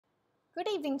Good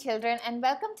evening, children, and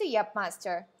welcome to Yupp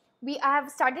Master. We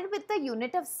have started with the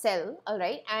unit of cell,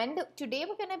 alright, and today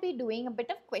we're going to be doing a bit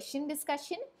of question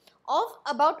discussion all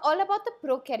about the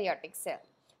prokaryotic cell.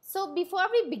 So before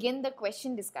we begin the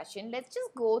question discussion, let's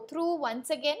just go through once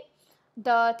again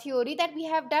the theory that we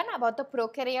have done about the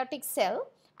prokaryotic cell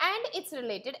and its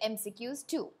related MCQs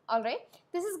too, alright.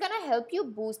 This is going to help you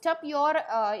boost up your,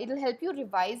 it'll help you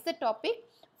revise the topic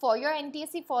for your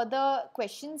NTSE for the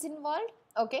questions involved,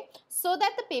 okay, so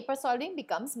that the paper solving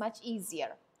becomes much easier.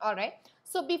 All right,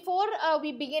 so before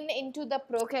we begin into the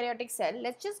prokaryotic cell,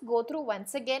 let's just go through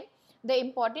once again the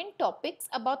important topics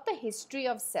about the history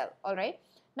of cell. All right,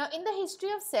 now in the history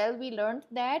of cell we learned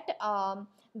that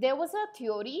there was a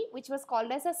theory which was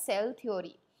called as a cell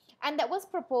theory, and that was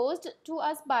proposed to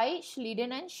us by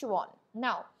Schleiden and Schwann.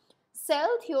 Now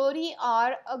cell theory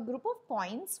are a group of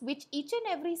points which each and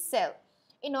every cell,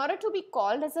 in order to be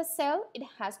called as a cell, it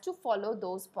has to follow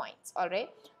those points. All right,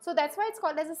 so that's why it's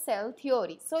called as a cell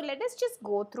theory. So let us just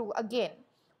go through again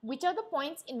which are the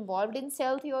points involved in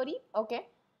cell theory. Okay,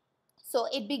 so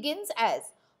it begins as,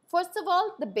 first of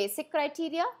all, the basic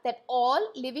criteria that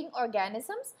all living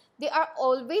organisms, they are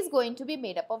always going to be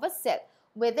made up of a cell.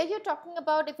 Whether you're talking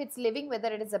about if it's living, whether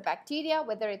it is a bacteria,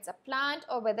 whether it's a plant,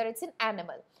 or whether it's an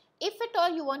animal, if at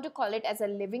all you want to call it as a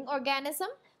living organism,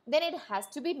 then it has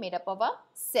to be made up of a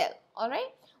cell. All right,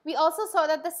 we also saw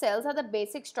that the cells are the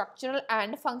basic structural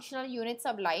and functional units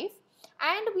of life,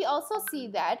 and we also see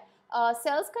that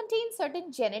cells contain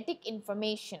certain genetic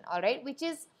information, all right, which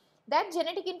is that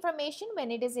genetic information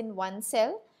when it is in one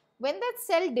cell, when that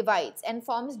cell divides and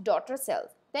forms daughter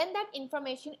cells, then that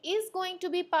information is going to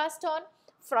be passed on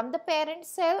from the parent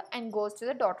cell and goes to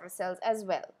the daughter cells as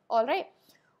well. All right,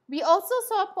 we also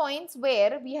saw points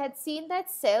where we had seen that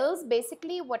cells,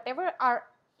 basically whatever are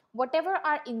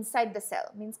inside the cell,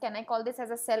 means can I call this as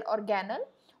a cell organelle?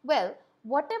 Well,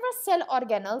 whatever cell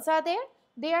organelles are there,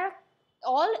 they are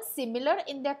all similar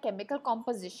in their chemical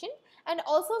composition and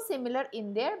also similar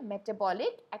in their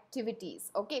metabolic activities.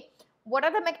 Okay, what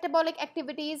are the metabolic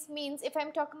activities? Means if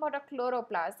I'm talking about a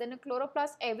chloroplast, then a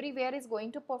chloroplast everywhere is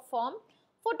going to perform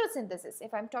photosynthesis.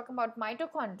 If I'm talking about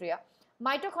mitochondria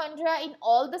in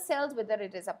all the cells, whether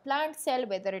it is a plant cell,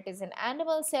 whether it is an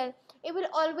animal cell, it will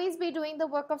always be doing the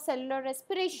work of cellular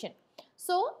respiration.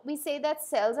 So we say that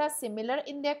cells are similar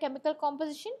in their chemical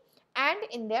composition and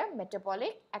in their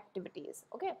metabolic activities.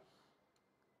 Okay,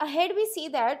 ahead we see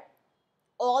that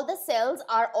all the cells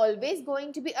are always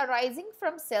going to be arising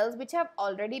from cells which have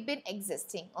already been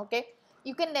existing. Okay,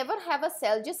 you can never have a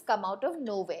cell just come out of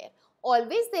nowhere.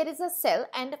 Always there is a cell,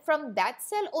 and from that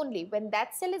cell only, when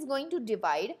that cell is going to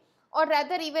divide, or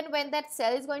rather even when that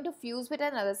cell is going to fuse with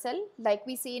another cell, like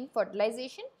we see in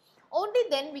fertilization, only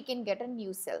then we can get a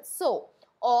new cell. So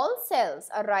all cells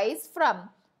arise from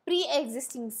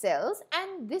pre-existing cells,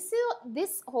 and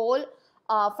this whole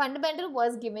fundamental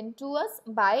was given to us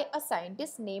by a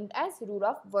scientist named as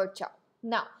Rudolf Virchow.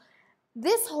 Now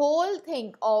this whole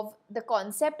thing of the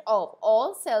concept of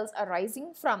all cells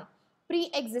arising from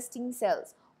pre-existing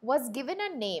cells was given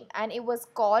a name, and it was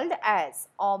called as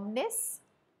omnis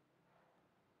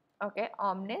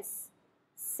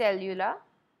cellula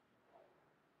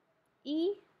e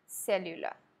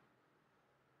cellula.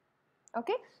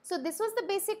 Okay, so this was the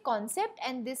basic concept,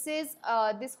 and this is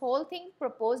this whole thing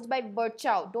proposed by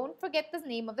Virchow. Don't forget the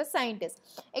name of the scientist.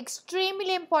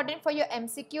 Extremely important for your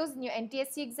MCQs in your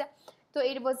NTSE exam. So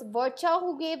it was Virchow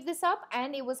who gave this up,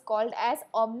 and it was called as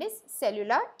omnis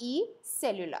cellula e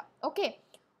cellula. Okay,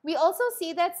 we also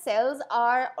see that cells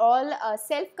are all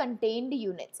self-contained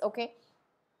units. Okay,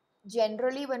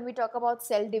 generally when we talk about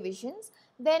cell divisions,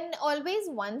 then always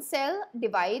one cell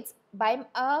divides by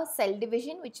a cell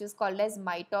division which is called as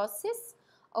mitosis.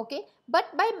 Okay,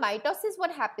 but by mitosis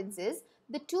what happens is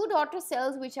the two daughter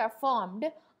cells which are formed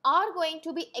are going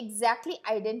to be exactly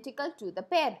identical to the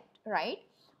parent, right?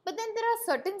 But then there are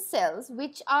certain cells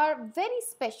which are very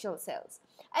special cells,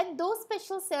 and those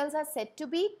special cells are said to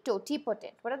be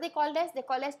totipotent. What are they called as? They are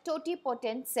called as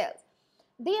totipotent cells.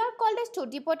 They are called as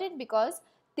totipotent because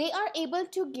they are able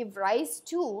to give rise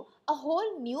to a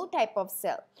whole new type of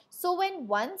cell. So when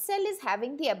one cell is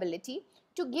having the ability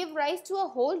to give rise to a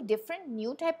whole different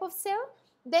new type of cell,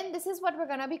 then this is what we're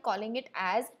going to be calling it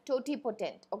as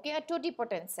totipotent. Okay, a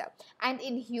totipotent cell. And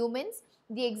in humans,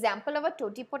 the example of a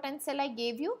totipotent cell I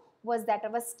gave you was that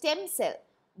of a stem cell.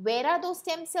 Where are those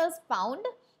stem cells found?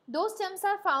 Those stems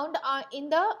are found in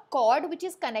the cord which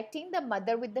is connecting the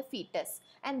mother with the fetus,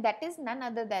 and that is none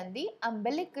other than the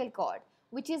umbilical cord,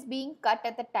 which is being cut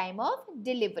at the time of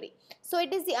delivery. So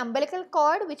it is the umbilical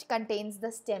cord which contains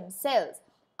the stem cells.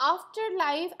 after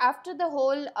life, after the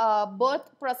whole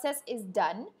birth process is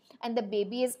done and the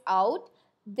baby is out,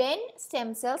 then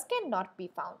stem cells cannot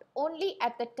be found, only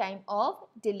at the time of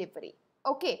delivery.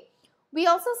 Okay, we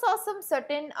also saw some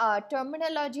certain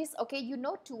terminologies. Okay, you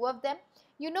know two of them.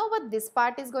 You know what this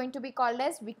part is going to be called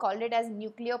as? We called it as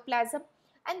nucleoplasm,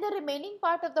 and the remaining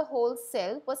part of the whole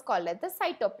cell was called as the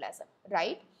cytoplasm,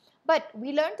 right? But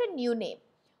we learned a new name.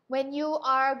 When you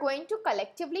are going to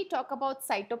collectively talk about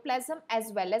cytoplasm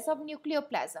as well as of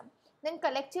nucleoplasm, then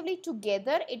collectively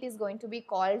together it is going to be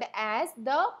called as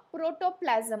the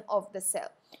protoplasm of the cell.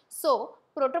 So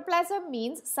protoplasm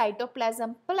means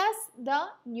cytoplasm plus the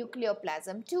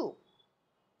nucleoplasm too.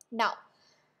 Now,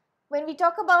 when we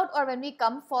talk about, or when we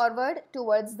come forward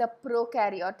towards the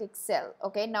prokaryotic cell,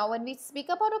 okay, now when we speak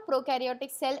about a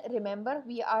prokaryotic cell, remember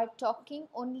we are talking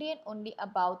only and only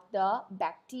about the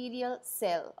bacterial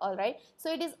cell, all right.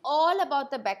 So it is all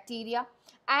about the bacteria,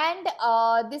 and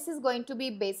this is going to be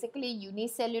basically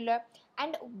unicellular.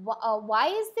 And why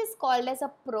is this called as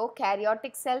a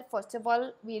prokaryotic cell? First of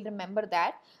all, we remember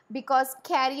that because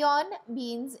karyon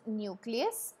means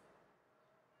nucleus,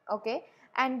 okay,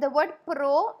 and the word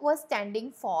pro was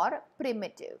standing for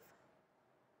primitive.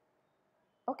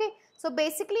 Okay, so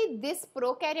basically this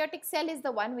prokaryotic cell is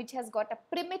the one which has got a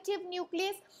primitive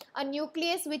nucleus, a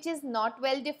nucleus which is not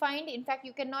well defined. In fact,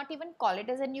 you cannot even call it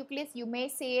as a nucleus. You may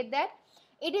say that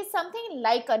it is something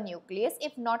like a nucleus,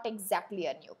 if not exactly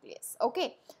a nucleus.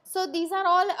 Okay, so these are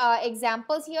all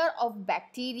examples here of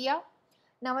bacteria.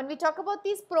 Now when we talk about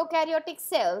these prokaryotic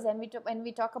cells and when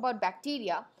we talk about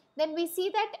bacteria, then we see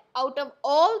that out of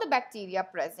all the bacteria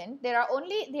present,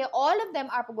 all of them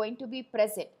are going to be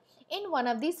present in one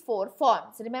of these four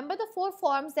forms. Remember the four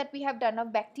forms that we have done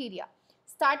of bacteria.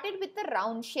 Started with the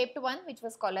round shaped one, which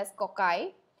was called as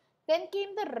cocci. Then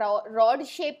came the rod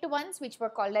shaped ones, which were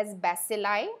called as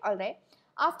bacilli. Alright.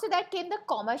 After that came the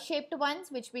comma shaped ones,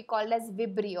 which we called as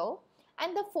vibrio.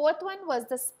 And the fourth one was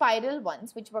the spiral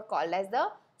ones, which were called as the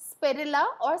spirilla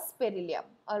or spirillum.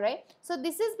 Alright. So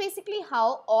this is basically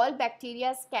how all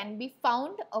bacteria can be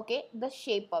found, okay, the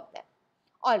shape of them.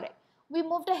 Alright. We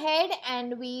moved ahead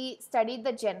and we studied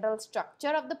the general structure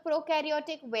of the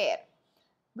prokaryotic, where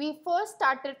we first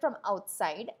started from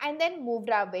outside and then moved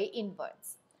our way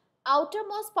inwards.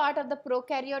 Outermost part of the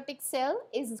prokaryotic cell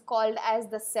is called as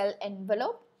the cell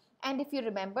envelope. And if you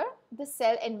remember, the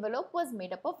cell envelope was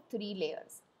made up of 3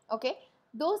 layers. Okay,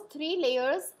 those 3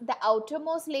 layers, the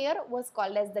outermost layer was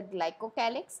called as the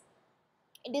glycocalyx.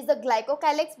 It is the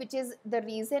glycocalyx which is the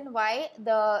reason why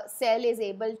the cell is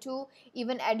able to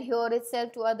even adhere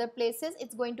itself to other places.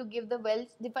 It's going to give the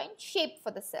well-defined shape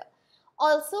for the cell.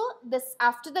 Also, this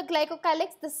after the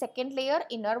glycocalyx, the second layer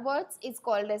innerwards is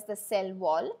called as the cell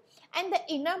wall, and the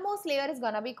innermost layer is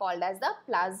going to be called as the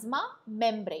plasma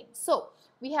membrane. So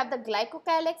we have the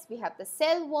glycocalyx, we have the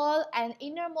cell wall, and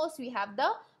innermost we have the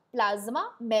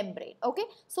plasma membrane. Okay,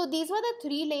 so these were the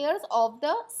 3 layers of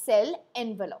the cell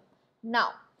envelope. Now,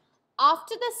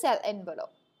 after the cell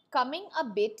envelope, coming a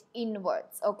bit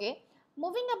inwards, okay,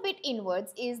 moving a bit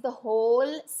inwards is the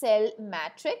whole cell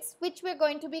matrix, which we're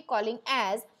going to be calling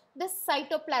as the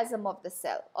cytoplasm of the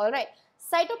cell. Alright,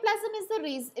 cytoplasm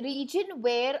is the region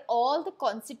where all the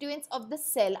constituents of the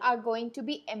cell are going to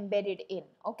be embedded in.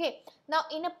 Okay, now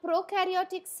in a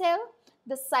prokaryotic cell,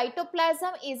 the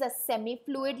cytoplasm is a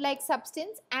semi-fluid like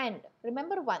substance, and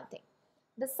remember one thing,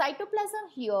 the cytoplasm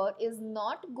here is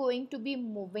not going to be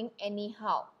moving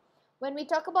anyhow. When we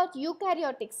talk about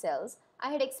eukaryotic cells,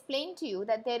 I had explained to you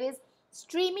that there is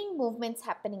streaming movements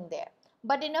happening there.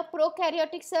 But in a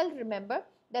prokaryotic cell, remember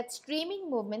that streaming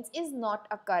movements is not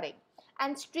occurring.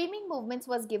 And streaming movements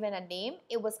was given a name.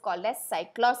 It was called as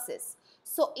cyclosis.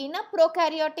 So in a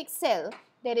prokaryotic cell,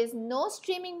 there is no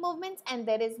streaming movements and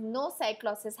there is no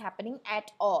cyclosis happening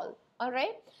at all.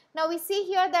 Alright. Now we see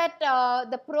here that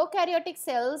the prokaryotic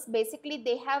cells, basically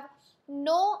they have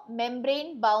no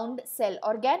membrane bound cell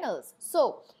organelles.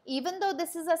 So even though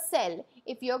this is a cell,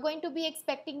 if you are going to be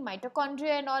expecting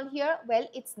mitochondria and all here, well,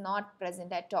 it's not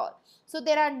present at all. So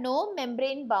there are no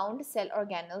membrane bound cell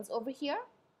organelles over here.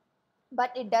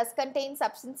 But it does contain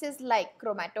substances like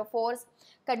chromatophores,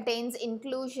 contains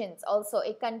inclusions also.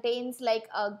 It contains like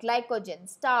glycogen,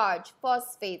 starch,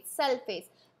 phosphates, sulfates.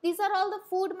 These are all the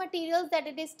food materials that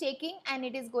it is taking and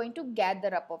it is going to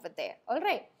gather up over there.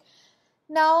 Alright.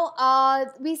 Now,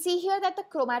 we see here that the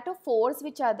chromatophores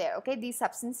which are there, okay, these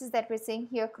substances that we're seeing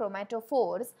here,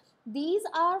 chromatophores, these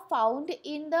are found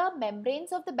in the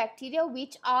membranes of the bacteria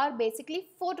which are basically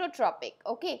phototropic,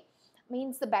 okay.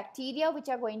 means the bacteria which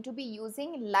are going to be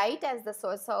using light as the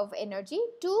source of energy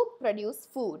to produce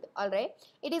food, all right.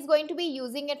 It is going to be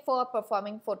using it for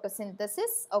performing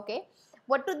photosynthesis, okay.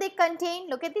 What do they contain?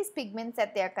 Look at these pigments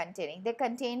that they are containing. They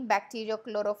contain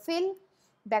bacteriochlorophyll,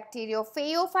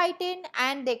 bacteriophaeophytin,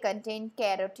 and they contain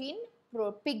carotene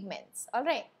pigments, all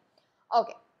right.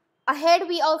 Okay. Ahead,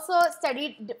 we also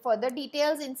studied further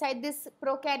details inside this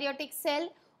prokaryotic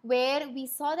cell, where we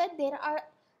saw that there are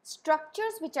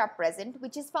structures which are present,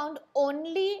 which is found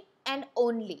only and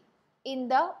only in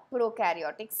the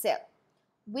prokaryotic cell.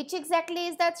 Which exactly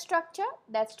is that structure?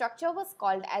 That structure was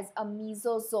called as a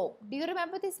mesosome. Do you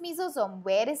remember this mesosome?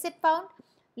 Where is it found?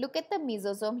 Look at the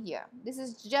mesosome here. This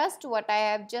is just what I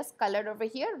have just colored over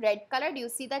here, red color. Do you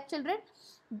see that, children?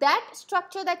 That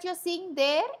structure that you're seeing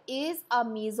there is a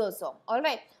mesosome. All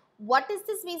right. What is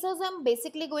this mesosome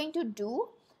basically going to do?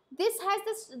 This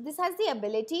has the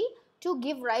ability to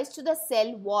give rise to the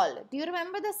cell wall. Do you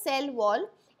remember the cell wall?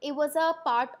 It was a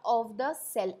part of the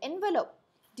cell envelope.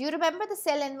 Do you remember the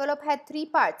cell envelope had three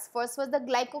parts? First was the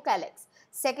glycocalyx,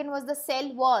 second was the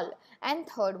cell wall, and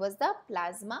third was the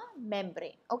plasma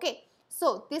membrane. Okay,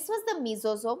 so this was the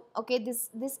mesosome. Okay,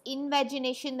 this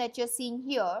invagination that you're seeing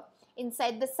here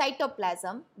inside the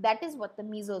cytoplasm, that is what the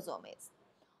mesosome is.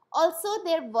 Also,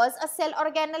 there was a cell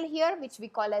organelle here which we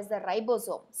call as the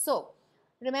ribosome. So,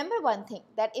 remember one thing,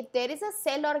 that if there is a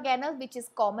cell organelle which is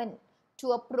common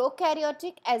to a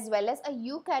prokaryotic as well as a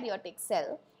eukaryotic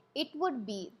cell, it would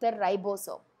be the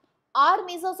ribosome. Are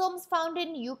mesosomes found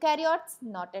in eukaryotes?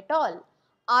 Not at all.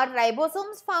 Are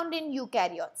ribosomes found in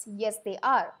eukaryotes? Yes, they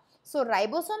are. So,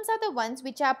 ribosomes are the ones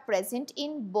which are present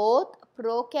in both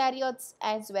prokaryotes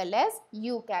as well as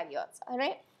eukaryotes.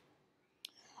 Alright.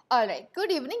 Alright,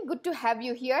 good evening. Good to have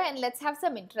you here, and let's have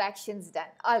some interactions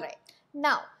done. Alright.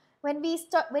 Now, when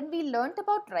we learnt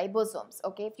about ribosomes,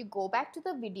 okay, if you go back to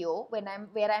the video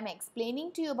where I'm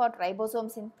explaining to you about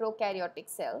ribosomes in prokaryotic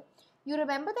cell, you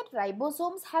remember that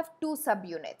ribosomes have two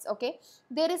subunits, okay.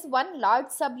 There is one large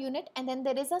subunit and then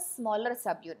there is a smaller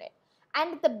subunit.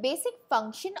 And the basic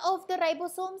function of the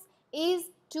ribosomes is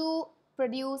to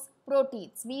produce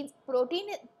proteins, means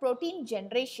protein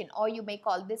generation, or you may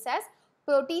call this as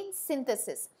protein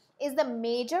synthesis, is the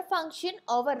major function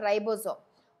of a ribosome.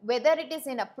 Whether it is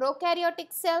in a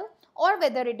prokaryotic cell or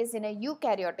whether it is in a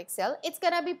eukaryotic cell, it's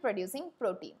going to be producing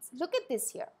proteins. Look at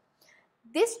this here.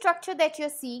 This structure that you're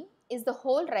seeing is the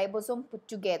whole ribosome put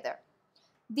together.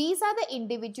 These are the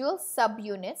individual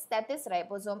subunits that this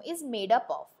ribosome is made up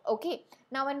of. Okay.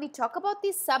 Now, when we talk about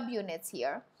these subunits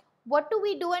here, what do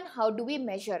we do and how do we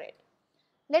measure it?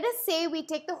 Let us say we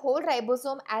take the whole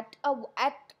ribosome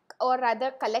or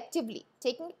rather collectively,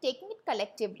 taking it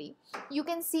collectively, you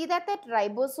can see that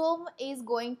ribosome is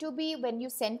going to be, when you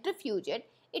centrifuge it,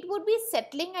 it would be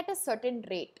settling at a certain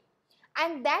rate.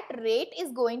 And that rate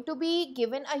is going to be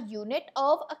given a unit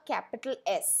of a capital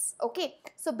S. Okay.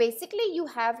 So, basically you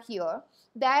have here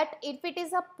that if it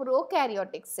is a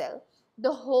prokaryotic cell,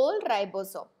 the whole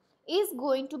ribosome is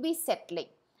going to be settling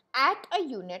at a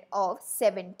unit of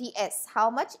 70S. How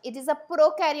much? It is a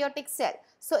prokaryotic cell.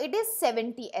 So, it is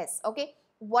 70S. Okay.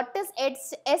 What does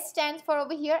S stands for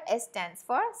over here? S stands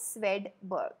for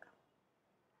Swedberg.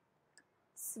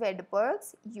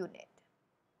 Swedberg's unit.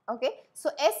 Okay. So,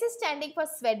 S is standing for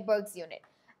Swedberg's unit.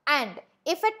 And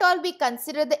if at all we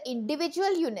consider the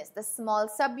individual units, the small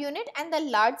subunit and the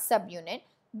large subunit,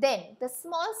 then the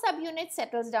small subunit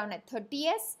settles down at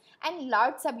 30S and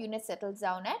large subunit settles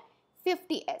down at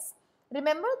 50S.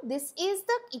 Remember, this is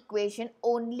the equation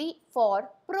only for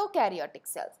prokaryotic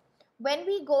cells. When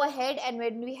we go ahead and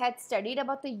when we had studied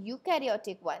about the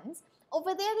eukaryotic ones,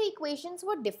 over there the equations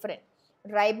were different.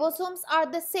 Ribosomes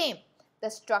are the same. The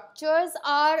structures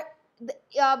are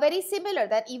very similar,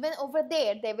 that even over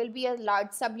there will be a large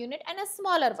subunit and a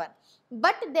smaller one.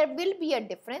 But there will be a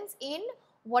difference in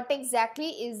what exactly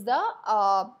is the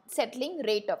settling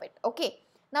rate of it. Okay.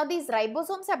 Now, these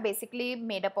ribosomes are basically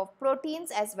made up of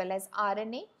proteins as well as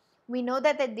RNA. We know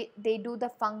that they do the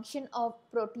function of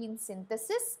protein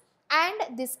synthesis,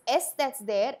 and this S that's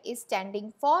there is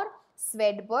standing for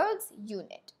Swedberg's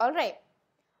unit. Alright.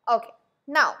 Okay.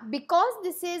 Now, because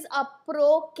this is a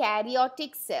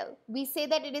prokaryotic cell, we say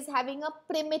that it is having a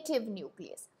primitive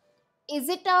nucleus. Is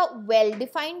it a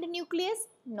well-defined nucleus?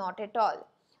 Not at all.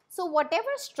 So, whatever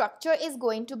structure is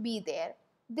going to be there,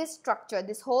 this structure,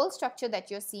 this whole structure that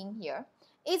you're seeing here,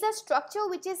 is a structure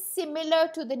which is similar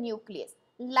to the nucleus,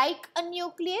 like a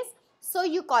nucleus. So,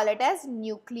 you call it as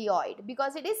nucleoid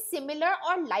because it is similar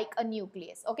or like a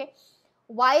nucleus. Okay.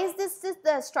 Why is this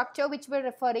the structure which we're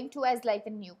referring to as like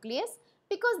a nucleus?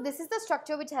 Because this is the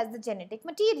structure which has the genetic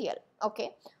material.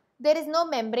 Okay. There is no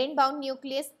membrane bound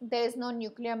nucleus, there is no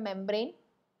nuclear membrane.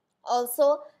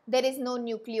 Also, there is no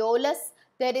nucleolus,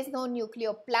 there is no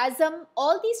nucleoplasm.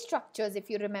 All these structures, if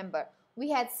you remember, we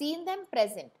had seen them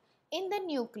present in the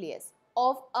nucleus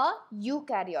of a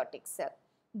eukaryotic cell,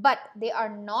 but they are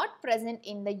not present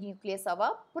in the nucleus of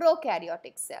a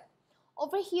prokaryotic cell.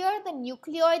 Over here, the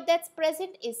nucleoid that's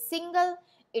present is single,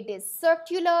 it is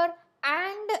circular,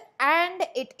 and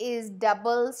it is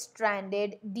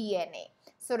double-stranded DNA.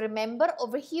 So remember,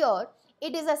 over here,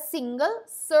 it is a single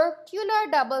circular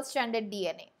double-stranded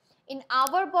DNA. In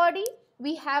our body,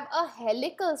 we have a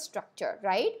helical structure,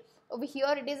 right? Over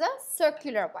here, it is a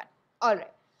circular one. All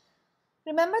right.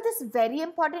 Remember this very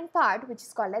important part, which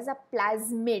is called as a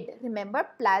plasmid. Remember,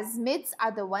 plasmids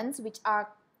are the ones which are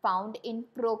found in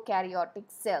prokaryotic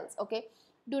cells. Okay.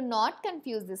 Do not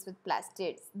confuse this with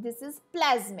plastids. This is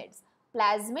plasmids.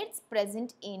 Plasmids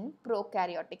present in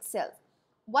prokaryotic cells.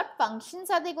 What functions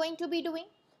are they going to be doing?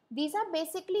 These are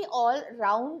basically all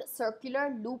round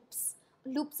circular loops.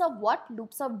 Loops of what?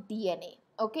 Loops of DNA.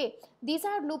 Okay. These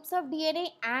are loops of DNA,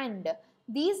 and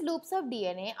these loops of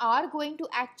DNA are going to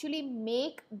actually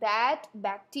make that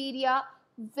bacteria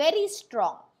very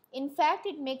strong. In fact,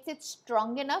 it makes it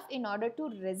strong enough in order to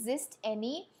resist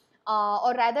any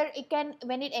or rather it can,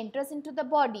 when it enters into the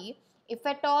body, if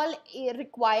at all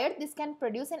required, this can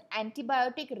produce an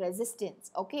antibiotic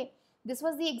resistance. Okay. This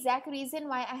was the exact reason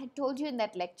why I had told you in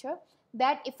that lecture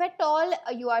that if at all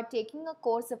you are taking a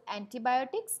course of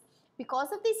antibiotics,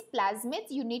 because of these plasmids,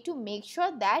 you need to make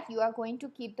sure that you are going to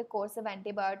keep the course of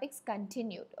antibiotics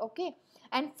continued, okay,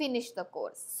 and finish the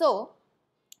course. So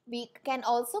we can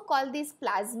also call these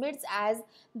plasmids as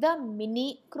the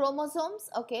mini chromosomes,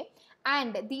 okay,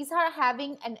 and these are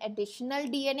having an additional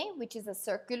DNA which is a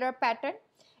circular pattern.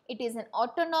 It is an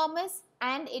autonomous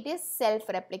and it is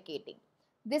self-replicating.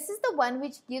 This is the one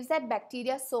which gives that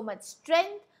bacteria so much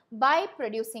strength by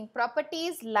producing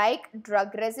properties like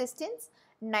drug resistance,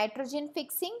 nitrogen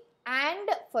fixing, and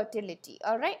fertility.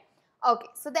 All right. Okay,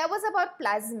 so that was about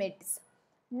plasmids.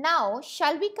 Now,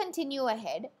 shall we continue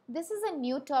ahead? This is a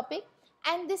new topic,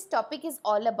 and this topic is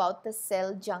all about the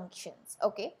cell junctions.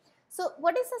 Okay. So,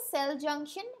 what is a cell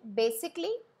junction?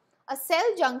 Basically, a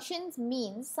cell junction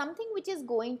means something which is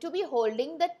going to be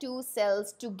holding the two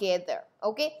cells together.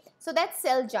 Okay. So, that's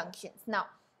cell junctions. Now,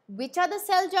 which are the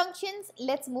cell junctions?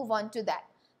 Let's move on to that.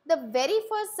 The very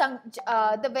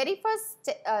first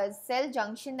cell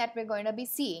junction that we're going to be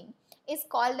seeing is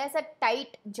called as a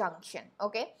tight junction,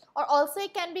 okay, or also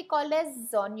it can be called as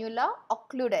zonular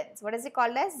occludens. What is it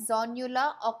called as?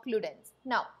 Zonular occludens.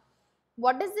 Now,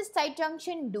 what does this tight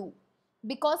junction do?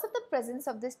 Because of the presence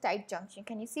of this tight junction,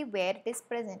 can you see where it is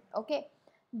present? Okay,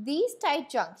 these tight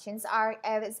junctions are,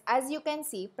 as you can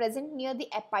see, present near the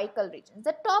apical region,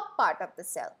 the top part of the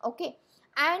cell, okay.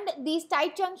 And these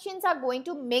tight junctions are going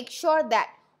to make sure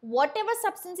that whatever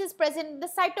substance is present in the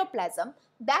cytoplasm,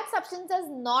 that substance does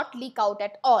not leak out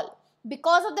at all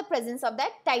because of the presence of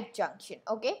that tight junction,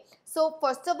 okay. So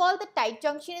first of all, the tight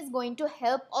junction is going to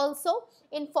help also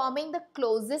in forming the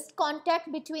closest contact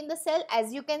between the cell,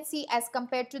 as you can see, as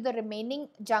compared to the remaining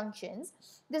junctions.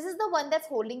 This is the one that's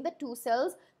holding the two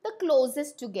cells the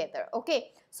closest together,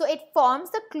 okay. So it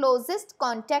forms the closest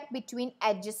contact between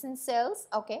adjacent cells,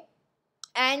 okay,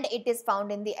 and it is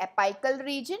found in the apical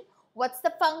region. What's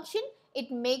the function?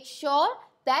 It makes sure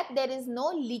that there is no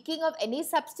leaking of any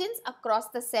substance across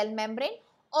the cell membrane.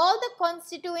 All the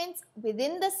constituents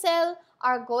within the cell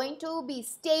are going to be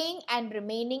staying and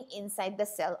remaining inside the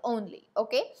cell only,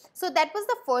 okay. So that was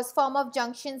the first form of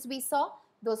junctions we saw.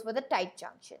 Those were the tight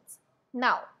junctions.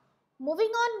 Now, moving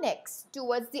on next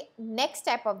towards the next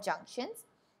type of junctions.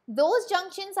 Those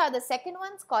junctions are the second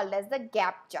ones called as the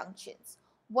gap junctions.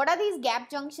 What are these gap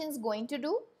junctions going to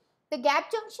do? The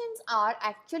gap junctions are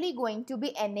actually going to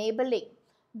be enabling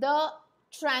the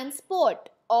transport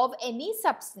of any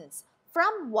substance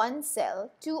from one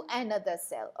cell to another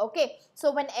cell, okay.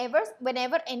 So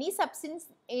whenever any substance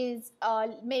is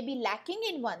maybe lacking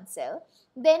in one cell,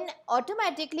 then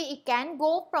automatically it can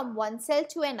go from one cell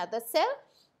to another cell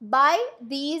by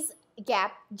these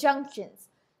gap junctions.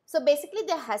 So basically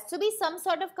there has to be some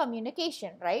sort of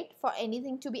communication, right, for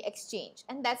anything to be exchanged,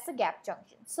 and that's the gap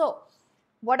junction. So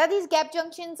what are these gap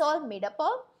junctions all made up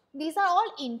of? These are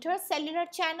all intercellular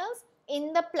channels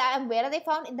in the where are they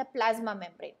found? In the plasma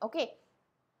membrane, okay,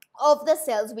 of the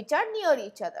cells which are near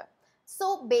each other.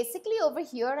 So basically over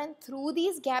here and through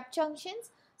these gap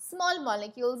junctions, small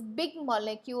molecules, big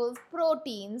molecules,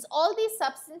 proteins, all these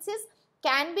substances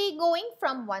can be going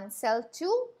from one cell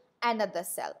to another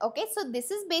cell, okay. So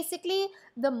this is basically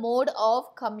the mode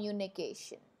of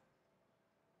communication.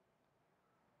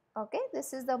 Okay,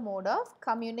 this is the mode of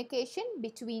communication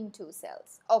between two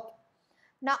cells. Okay.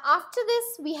 Now after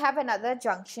this we have another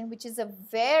junction which is a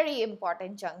very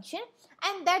important junction,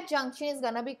 and that junction is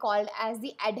going to be called as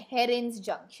the adherence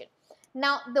junction.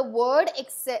 Now the word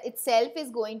itself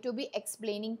is going to be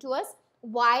explaining to us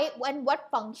why and what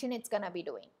function it's going to be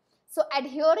doing. So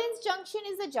adherence junction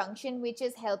is a junction which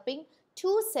is helping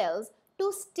two cells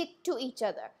to stick to each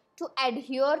other, to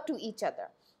adhere to each other.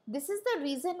 This is the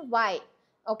reason why.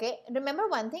 Okay, remember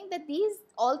one thing, that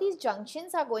all these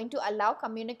junctions are going to allow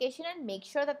communication and make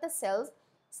sure that the cells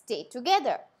stay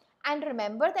together. And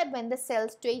remember that when the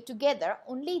cells stay together,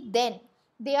 only then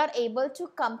they are able to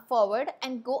come forward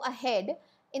and go ahead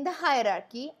in the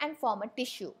hierarchy and form a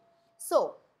tissue.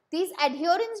 So these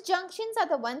adherence junctions are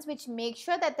the ones which make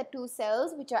sure that the two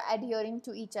cells which are adhering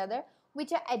to each other,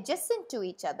 which are adjacent to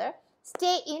each other,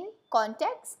 stay in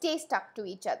contact, stay stuck to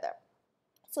each other.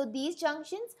 So these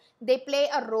junctions, they play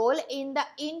a role in the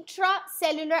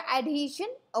intracellular adhesion,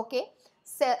 okay,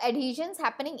 cell adhesions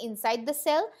happening inside the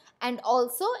cell, and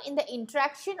also in the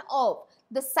interaction of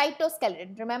the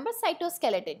cytoskeleton. Remember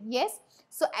cytoskeleton? Yes.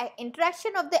 So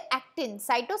interaction of the actin,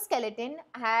 cytoskeleton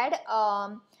had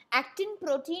actin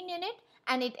protein in it,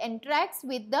 and it interacts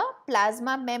with the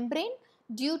plasma membrane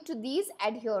due to these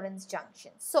adherence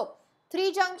junctions. So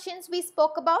three junctions we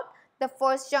spoke about. The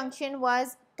first junction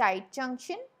was tight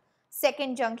junction,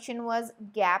 second junction was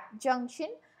gap junction,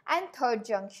 and third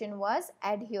junction was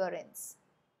adherence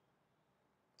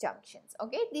junctions.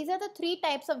 Okay, these are the three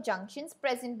types of junctions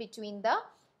present between the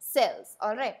cells.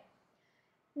 All right.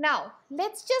 Now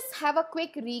let's just have a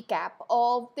quick recap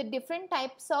of the different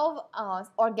types of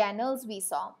organelles we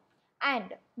saw,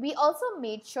 and we also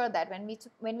made sure that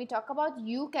when we talk about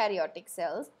eukaryotic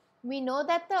cells, we know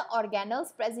that the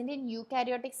organelles present in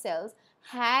eukaryotic cells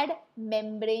had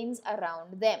membranes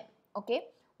around them. Okay,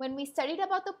 when we studied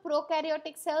about the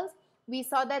prokaryotic cells, we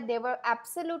saw that there were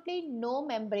absolutely no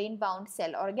membrane bound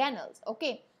cell organelles.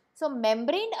 Okay, so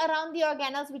membrane around the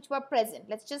organelles which were present,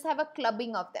 let's just have a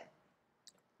clubbing of them.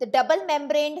 The double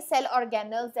membraned cell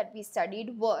organelles that we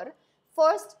studied were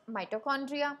first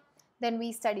mitochondria, then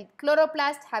we studied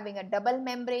chloroplast having a double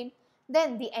membrane,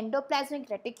 then the endoplasmic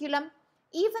reticulum,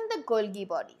 even the Golgi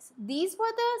bodies. These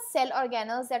were the cell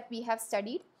organelles that we have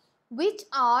studied which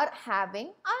are having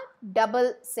a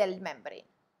double cell membrane.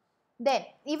 Then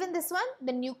even this one,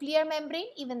 the nuclear membrane,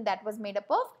 even that was made up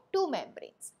of two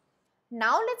membranes.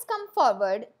 Now let's come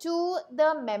forward to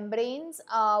the membranes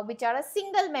which are a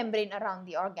single membrane around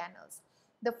the organelles.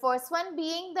 The first one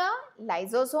being the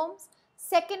lysosomes,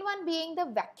 second one being the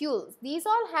vacuoles. These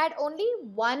all had only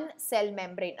one cell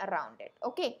membrane around it.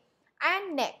 Okay,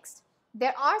 and next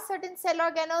there are certain cell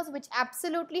organelles which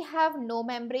absolutely have no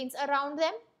membranes around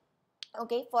them.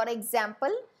 Okay, for example,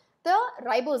 the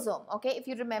ribosome. Okay, if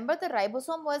you remember, the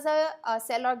ribosome was a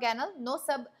cell organelle,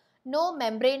 no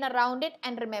membrane around it,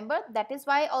 and remember that is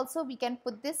why also we can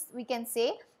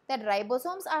say that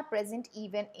ribosomes are present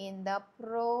even in the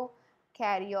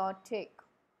prokaryotic,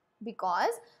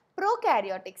 because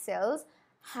prokaryotic cells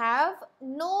have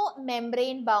no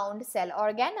membrane bound cell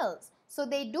organelles. So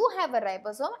they do have a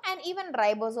ribosome, and even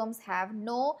ribosomes have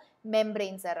no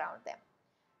membranes around them.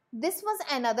 This was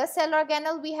another cell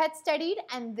organelle we had studied,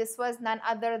 and this was none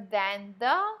other than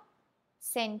the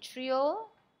centriole.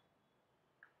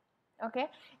 Okay,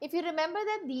 if you remember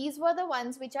that these were the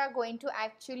ones which are going to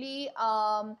actually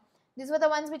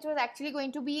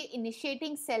going to be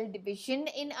initiating cell division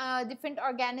in different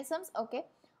organisms. Okay,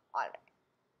 all right.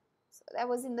 So that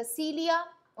was in the cilia.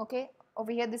 Okay,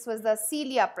 over here this was the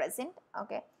cilia present.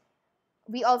 Okay,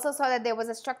 we also saw that there was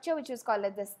a structure which was called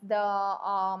as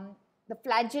the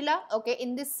flagella. Okay,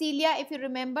 in this cilia, if you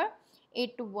remember,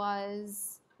 it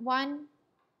was 1,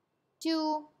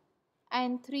 2,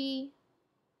 and 3,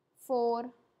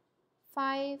 4,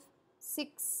 5,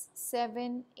 6,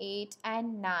 7, 8,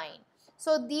 and 9.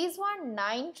 So these were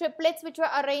 9 triplets which were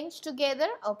arranged together.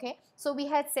 Okay, so we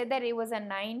had said that it was a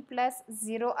 9 plus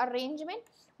 0 arrangement.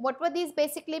 What were these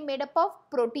basically made up of?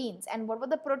 Proteins. And what were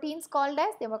the proteins called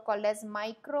as? They were called as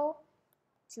microtubules.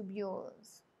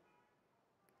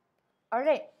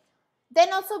 Alright.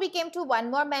 Then also we came to one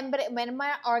more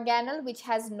organelle which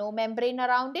has no membrane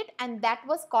around it, and that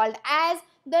was called as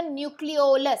the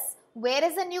nucleolus. Where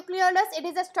is the nucleolus? It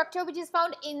is a structure which is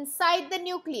found inside the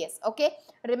nucleus. Okay.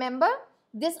 Remember,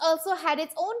 this also had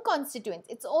its own constituents,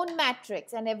 its own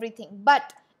matrix and everything,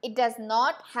 but it does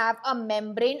not have a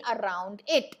membrane around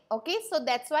it. Okay. So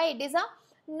that's why it is a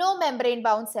no membrane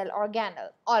bound cell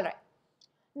organelle. Alright.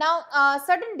 Now,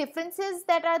 certain differences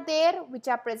that are there which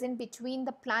are present between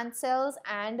the plant cells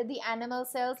and the animal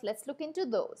cells, let's look into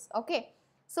those. Okay.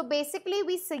 So basically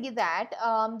we see that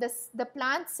the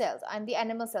plant cells and the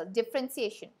animal cells,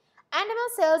 differentiation. Animal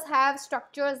cells have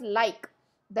structures like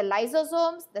the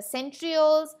lysosomes, the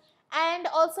centrioles, and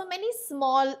also many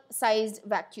small sized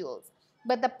vacuoles.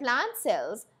 But the plant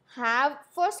cells have,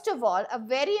 first of all, a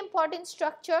very important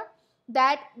structure,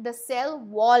 that the cell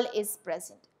wall is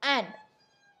present, and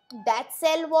that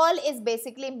cell wall is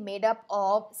basically made up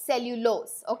of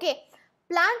cellulose. Okay,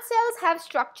 plant cells have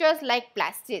structures like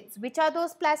plastids. Which are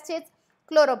those plastids?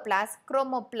 Chloroplast,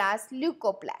 chromoplast,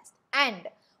 leucoplast. And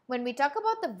when we talk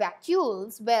about the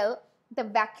vacuoles, well, the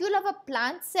vacuole of a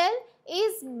plant cell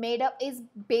is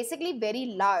basically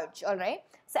very large, all right.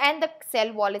 So, and the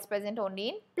cell wall is present only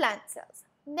in plant cells.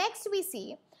 Next, we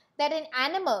see that in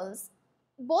animals,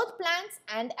 both plants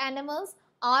and animals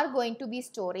are going to be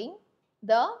storing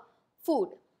the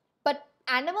food, but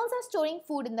animals are storing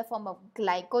food in the form of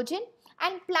glycogen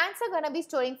and plants are going to be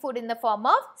storing food in the form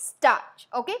of starch.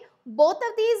 Okay, both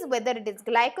of these, whether it is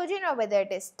glycogen or whether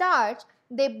it is starch,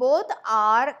 they both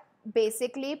are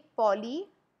basically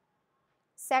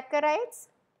polysaccharides,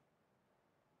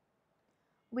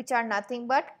 which are nothing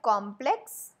but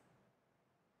complex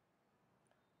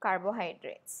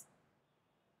carbohydrates.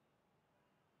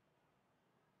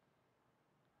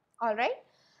 All right.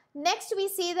 Next, we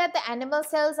see that the animal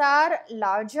cells are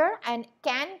larger and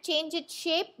can change its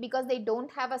shape because they don't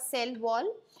have a cell wall,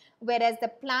 whereas the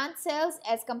plant cells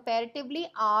as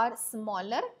comparatively are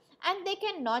smaller and they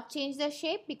cannot change their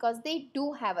shape because they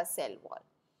do have a cell wall.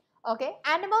 Okay,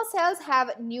 animal cells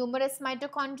have numerous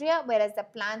mitochondria, whereas the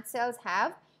plant cells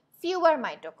have fewer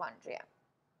mitochondria.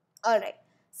 All right.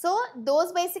 So,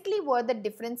 those basically were the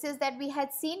differences that we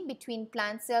had seen between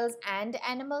plant cells and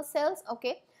animal cells.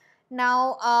 Okay.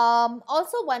 Now,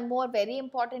 also one more very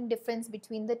important difference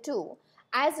between the two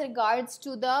as regards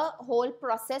to the whole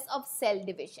process of cell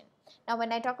division. Now,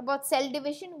 when I talk about cell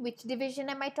division, which division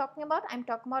am I talking about? I am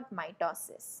talking about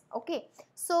mitosis. Okay.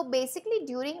 So, basically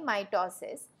during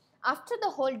mitosis, after the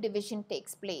whole division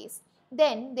takes place,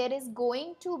 then there is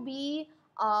going to be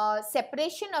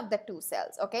separation of the two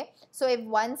cells. Okay. So, if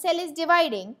one cell is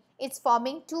dividing, it's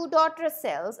forming two daughter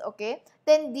cells. Okay.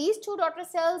 Then these two daughter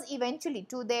cells eventually,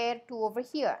 two there, two over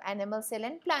here, animal cell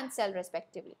and plant cell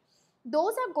respectively,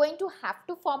 those are going to have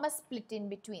to form a split in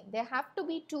between. There have to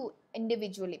be two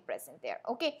individually present there.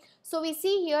 Okay. So, we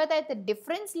see here that the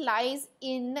difference lies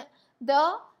in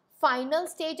the final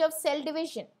stage of cell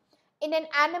division. In an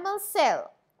animal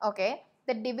cell, okay,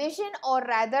 the division or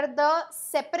rather the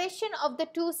separation of the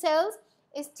two cells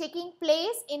is taking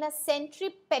place in a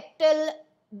centripetal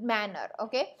manner.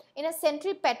 Okay, in a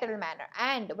centripetal manner.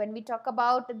 And when we talk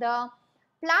about the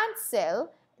plant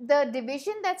cell, the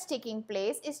division that's taking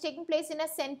place is taking place in a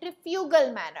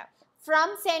centrifugal manner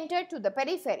from center to the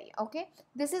periphery. Okay,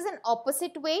 this is an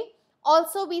opposite way.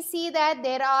 Also, we see that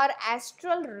there are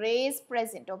astral rays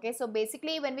present. Okay, so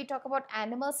basically when we talk about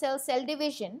animal cell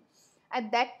division, at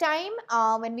that time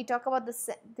when we talk about the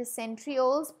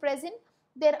centrioles present,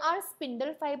 there are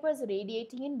spindle fibers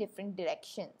radiating in different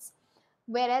directions.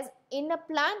 Whereas in a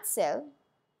plant cell,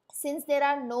 since there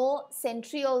are no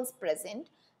centrioles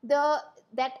present, the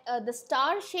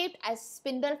star shaped as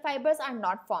spindle fibers are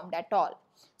not formed at all.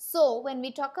 So, when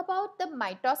we talk about the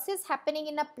mitosis happening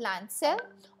in a plant cell,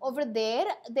 over there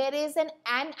is an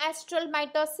anastral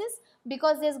mitosis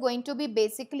because there is going to be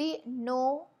basically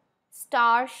no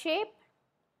star shaped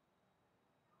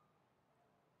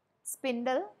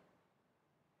spindle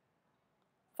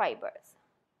fibers.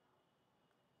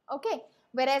 Okay,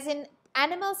 whereas in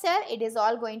animal cell, it is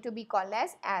all going to be called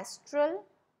as astral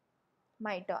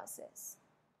mitosis.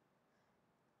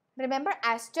 Remember,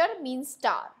 aster means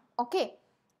star. Okay.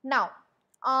 Now,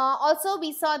 also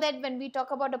we saw that when we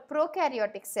talk about a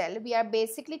prokaryotic cell, we are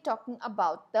basically talking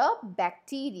about the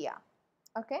bacteria.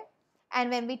 Okay.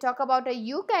 And when we talk about a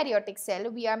eukaryotic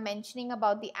cell, we are mentioning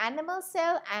about the animal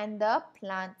cell and the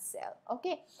plant cell.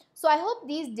 Okay. So, I hope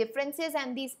these differences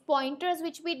and these pointers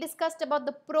which we discussed about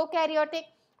the prokaryotic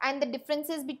and the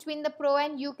differences between the pro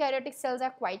and eukaryotic cells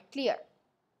are quite clear.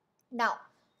 Now,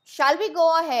 shall we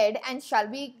go ahead and shall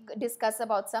we discuss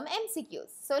about some MCQs?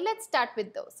 So, let's start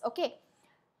with those. Okay.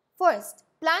 First,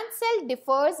 plant cell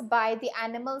differs by the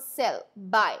animal cell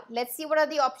by, let's see what are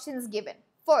the options given.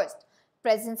 First,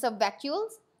 presence of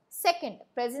vacuoles. Second,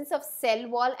 presence of cell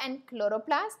wall and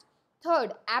chloroplast.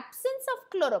 Third, absence of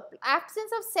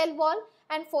cell wall,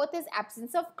 and fourth is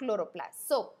absence of chloroplast.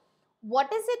 So,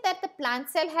 what is it that the plant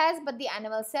cell has but the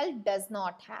animal cell does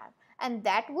not have? And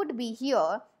that would be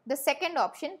here the second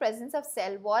option, presence of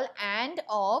cell wall and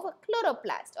of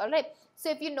chloroplast. Alright.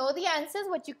 So, if you know the answers,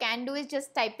 what you can do is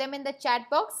just type them in the chat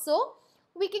box so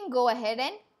we can go ahead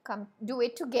and come do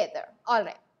it together. All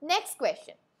right. Next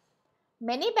question.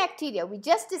 Many bacteria, we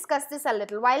just discussed this a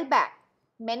little while back.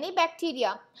 Many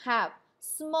bacteria have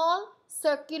small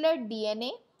circular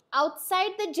DNA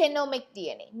outside the genomic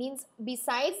DNA. Means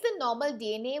besides the normal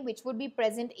DNA which would be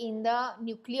present in the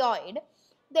nucleoid,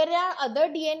 there are other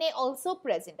DNA also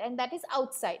present, and that is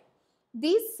outside.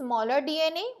 These smaller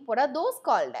DNA, what are those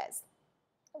called as?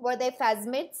 Were they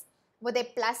phasmids? Were they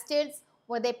plastids?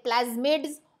 Were they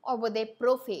plasmids? Or were they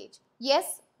prophage?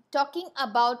 Yes, talking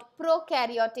about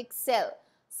prokaryotic cell,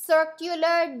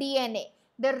 circular DNA.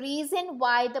 The reason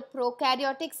why the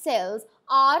prokaryotic cells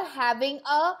are having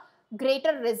a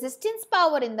greater resistance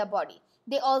power in the body,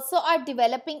 they also are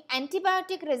developing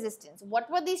antibiotic resistance. What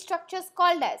were these structures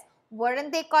called as?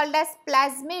 Weren't they called as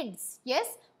plasmids? Yes,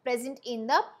 present in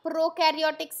the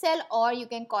prokaryotic cell, or you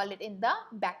can call it in the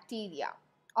bacteria.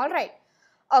 All right.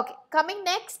 Okay, coming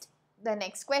next, the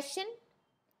next question.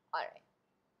 All right.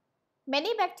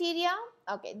 Many bacteria,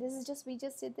 okay, this is just, we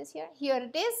just did this here. Here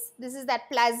it is. This is that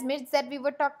plasmids that we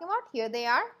were talking about. Here they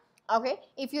are. Okay,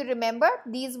 if you remember,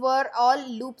 these were all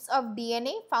loops of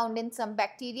DNA found in some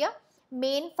bacteria.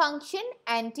 Main function,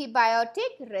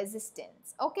 antibiotic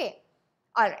resistance. Okay.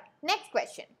 All right. Next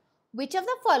question. Which of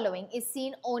the following is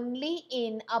seen only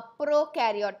in a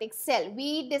prokaryotic cell?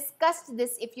 We discussed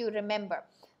this if you remember.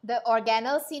 The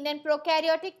organelles seen in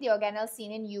prokaryotic, the organelles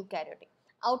seen in eukaryotic.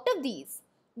 Out of these,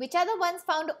 which are the ones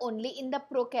found only in the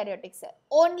prokaryotic cell?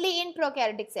 Only in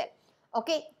prokaryotic cell.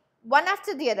 Okay, one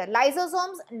after the other.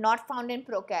 Lysosomes not found in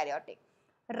prokaryotic.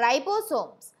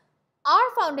 Ribosomes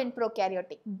are found in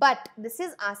prokaryotic, but this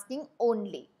is asking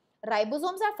only.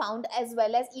 Ribosomes are found as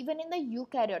well as even in the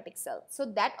eukaryotic cell. So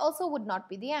that also would not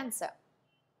be the answer.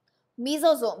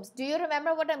 Mesosomes. Do you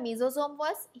remember what a mesosome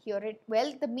was?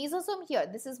 Well, the mesosome here,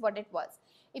 this is what it was.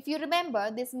 If you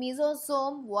remember, this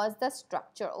mesosome was the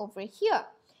structure over here.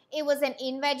 It was an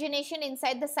invagination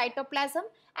inside the cytoplasm,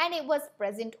 and it was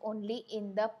present only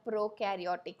in the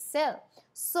prokaryotic cell.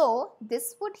 So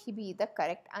this would be the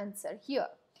correct answer here.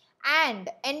 And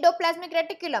endoplasmic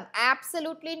reticulum,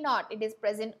 absolutely not. It is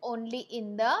present only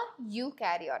in the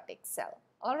eukaryotic cell.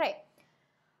 All right.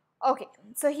 Okay,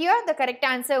 so here the correct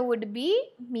answer would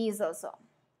be mesosome.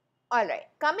 All right,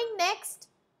 coming next,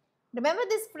 remember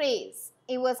this phrase,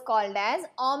 it was called as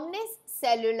omnis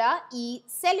cellula e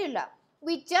cellula.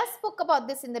 We just spoke about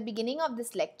this in the beginning of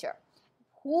this lecture.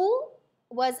 Who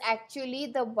was actually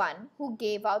the one who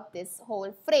gave out this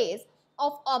whole phrase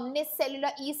of omnis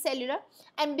cellula e cellula?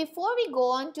 And before we go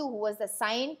on to who was the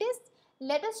scientist,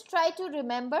 let us try to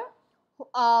remember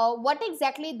what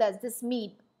exactly does this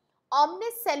mean.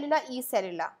 Omnis cellula e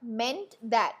cellula meant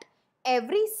that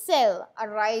every cell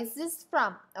arises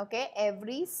from, okay,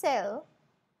 every cell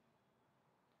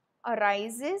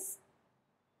arises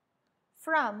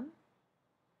from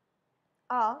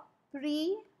a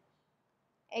pre-existing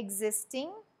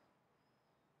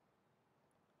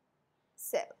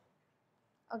cell.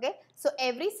 Okay, so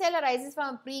every cell arises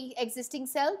from a pre-existing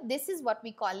cell. This is what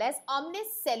we call as omnis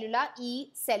cellula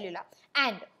e cellula.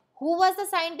 And who was the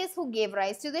scientist who gave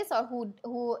rise to this, or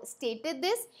who stated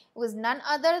this? It was none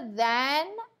other than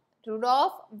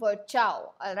Rudolf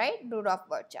Virchow. All right, Rudolf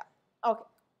Virchow. Okay.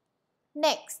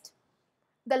 Next,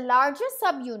 the larger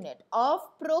subunit of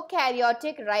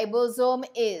prokaryotic ribosome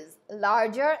is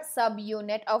larger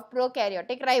subunit of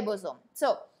prokaryotic ribosome.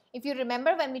 So, if you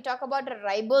remember, when we talk about a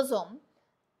ribosome,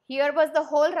 here was the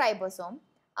whole ribosome,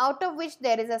 out of which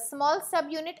there is a small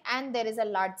subunit and there is a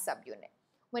large subunit.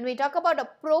 When we talk about a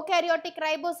prokaryotic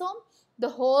ribosome, the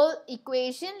whole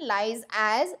equation lies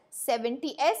as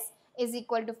 70S is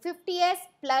equal to 50S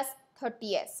plus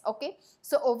 30S. Okay,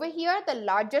 so over here the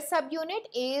larger subunit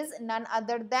is none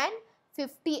other than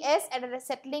 50S at a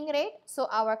settling rate. So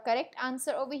our correct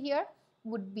answer over here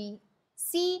would be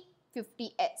C,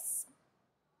 50S.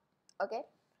 Okay,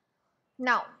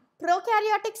 now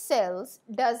prokaryotic cells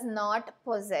does not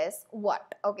possess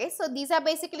what? Okay, so these are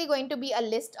basically going to be a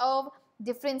list of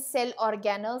different cell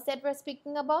organelles that we're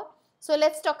speaking about. So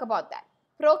let's talk about that.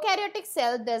 Prokaryotic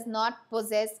cell does not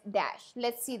possess dash.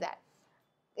 Let's see that.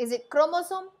 Is it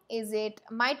chromosome? Is it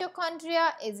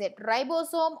mitochondria? Is it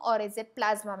ribosome? Or is it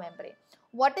plasma membrane?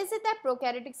 What is it that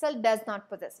prokaryotic cell does not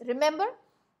possess? Remember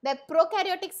that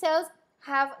prokaryotic cells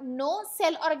have no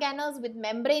cell organelles with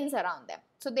membranes around them.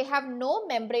 So they have no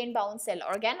membrane bound cell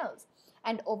organelles.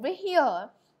 And over here,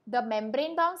 the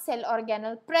membrane bound cell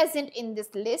organelle present in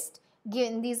this list,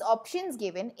 given these options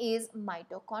given, is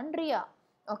mitochondria.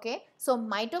 Okay, so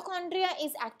mitochondria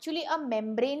is actually a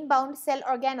membrane bound cell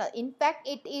organelle. In fact,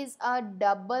 it is a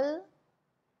double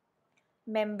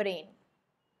membrane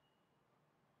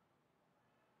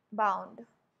bound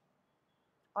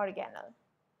organelle.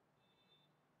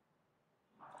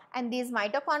 And these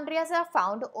mitochondria are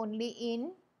found only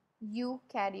in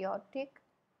eukaryotic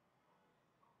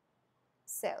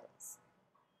cells.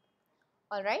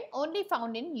 Alright, only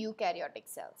found in eukaryotic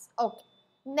cells. Okay,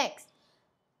 next.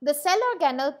 The cell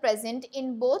organelle present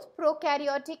in both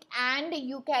prokaryotic and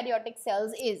eukaryotic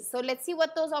cells is. So let's see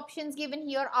what those options given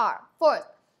here are. First,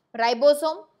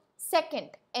 ribosome. Second,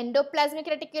 endoplasmic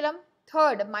reticulum.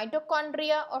 Third,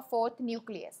 mitochondria, or fourth,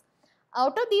 nucleus.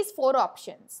 Out of these four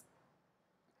options,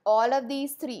 all of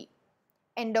these three,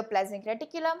 endoplasmic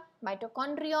reticulum,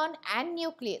 mitochondrion and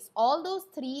nucleus, all those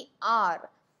three are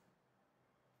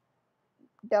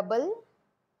double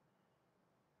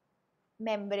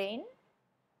membrane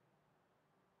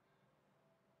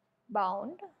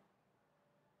bound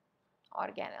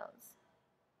organelles.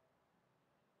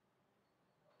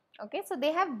 Okay, so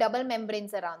they have double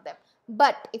membranes around them.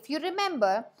 But if you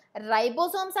remember,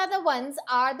 ribosomes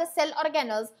are the cell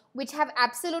organelles which have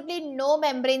absolutely no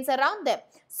membranes around them.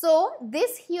 So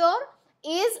this here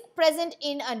is present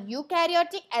in a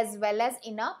eukaryotic as well as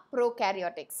in a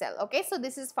prokaryotic cell. Okay, so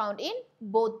this is found in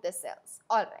both the cells.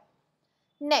 Alright.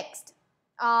 Next,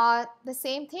 the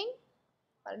same thing.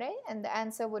 Alright, and the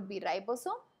answer would be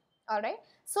ribosome. Alright.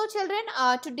 So children,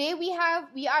 today we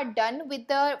are done with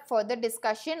the further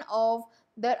discussion of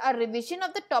a revision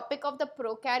of the topic of the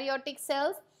prokaryotic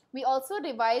cells. We also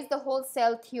revised the whole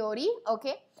cell theory,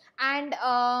 okay, and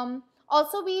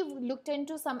also we looked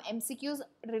into some MCQs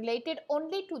related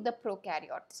only to the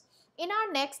prokaryotes. In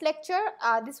our next lecture,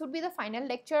 this would be the final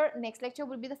lecture. Next lecture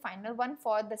will be the final one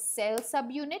for the cell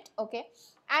subunit, okay,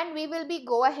 and we will be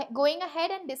going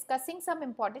ahead and discussing some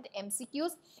important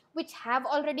MCQs which have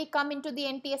already come into the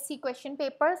NTSE question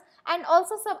papers, and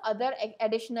also some other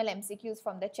additional MCQs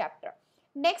from the chapter.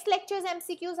 Next lecture's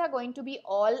MCQs are going to be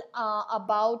all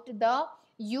about the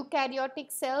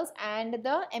eukaryotic cells and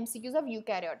the MCQs of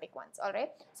eukaryotic ones.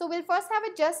 Alright, so we'll first have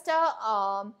just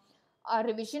a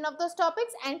revision of those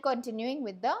topics and continuing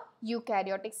with the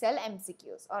eukaryotic cell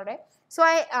MCQs. Alright, so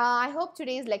I hope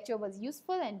today's lecture was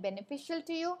useful and beneficial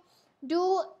to you.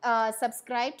 Do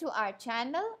subscribe to our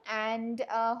channel, and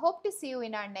hope to see you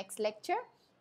in our next lecture.